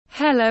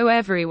Hello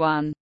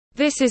everyone.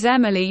 This is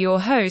Emily, your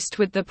host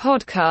with the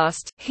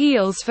podcast,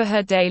 Heels for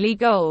Her Daily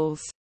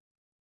Goals.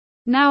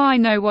 Now I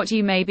know what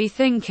you may be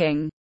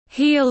thinking.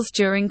 Heels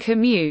during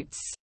commutes.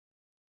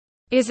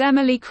 Is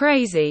Emily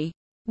crazy?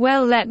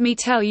 Well, let me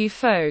tell you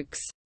folks.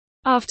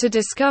 After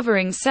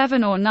discovering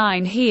 7 or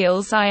 9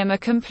 heels, I am a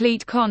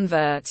complete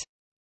convert.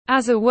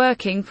 As a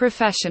working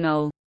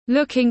professional,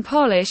 looking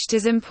polished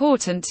is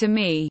important to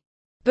me.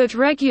 But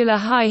regular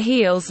high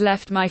heels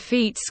left my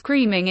feet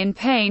screaming in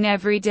pain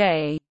every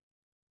day.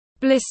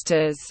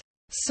 Blisters,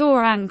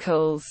 sore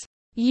ankles,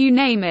 you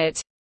name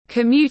it.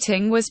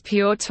 Commuting was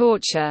pure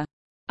torture.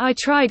 I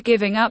tried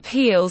giving up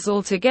heels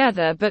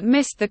altogether but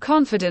missed the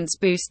confidence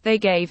boost they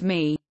gave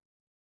me.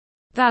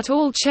 That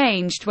all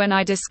changed when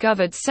I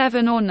discovered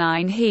 7 or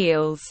 9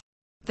 heels.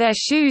 Their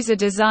shoes are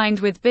designed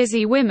with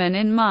busy women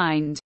in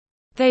mind.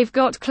 They've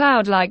got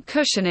cloud-like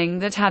cushioning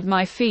that had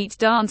my feet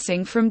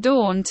dancing from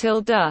dawn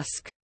till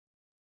dusk.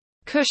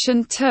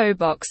 Cushioned toe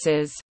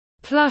boxes,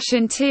 plush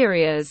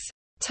interiors,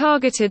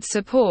 targeted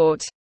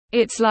support.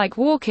 It's like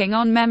walking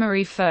on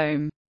memory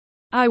foam.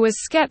 I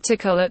was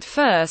skeptical at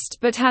first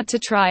but had to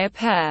try a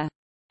pair.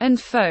 And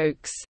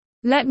folks,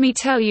 let me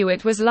tell you,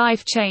 it was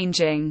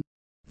life-changing.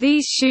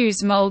 These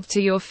shoes mold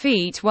to your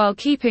feet while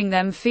keeping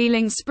them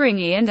feeling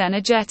springy and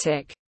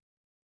energetic.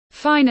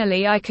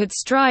 Finally, I could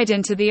stride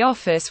into the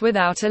office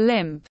without a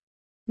limp.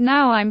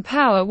 Now I'm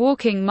power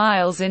walking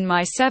miles in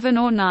my 7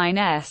 or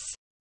 9s.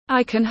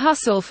 I can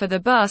hustle for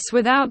the bus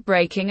without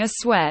breaking a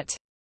sweat.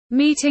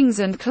 Meetings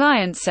and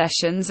client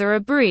sessions are a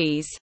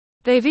breeze.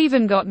 They've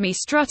even got me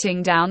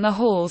strutting down the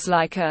halls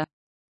like a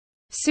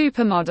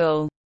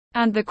supermodel.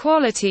 And the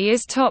quality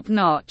is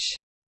top-notch.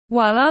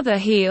 While other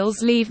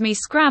heels leave me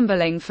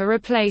scrambling for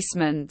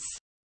replacements,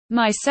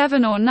 my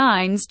 7 or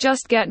 9s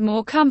just get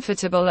more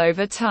comfortable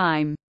over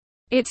time.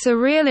 It's a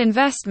real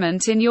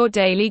investment in your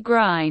daily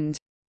grind.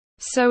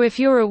 So if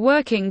you're a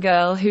working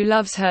girl who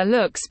loves her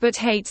looks but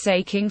hates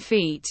aching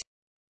feet,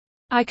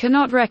 I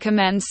cannot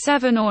recommend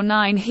 7 or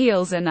 9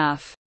 heels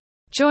enough.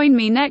 Join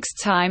me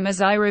next time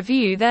as I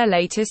review their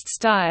latest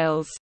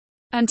styles.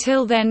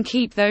 Until then,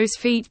 keep those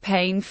feet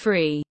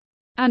pain-free.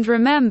 And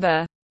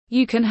remember,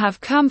 you can have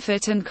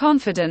comfort and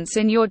confidence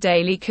in your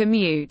daily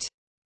commute.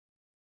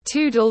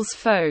 Toodles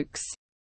folks.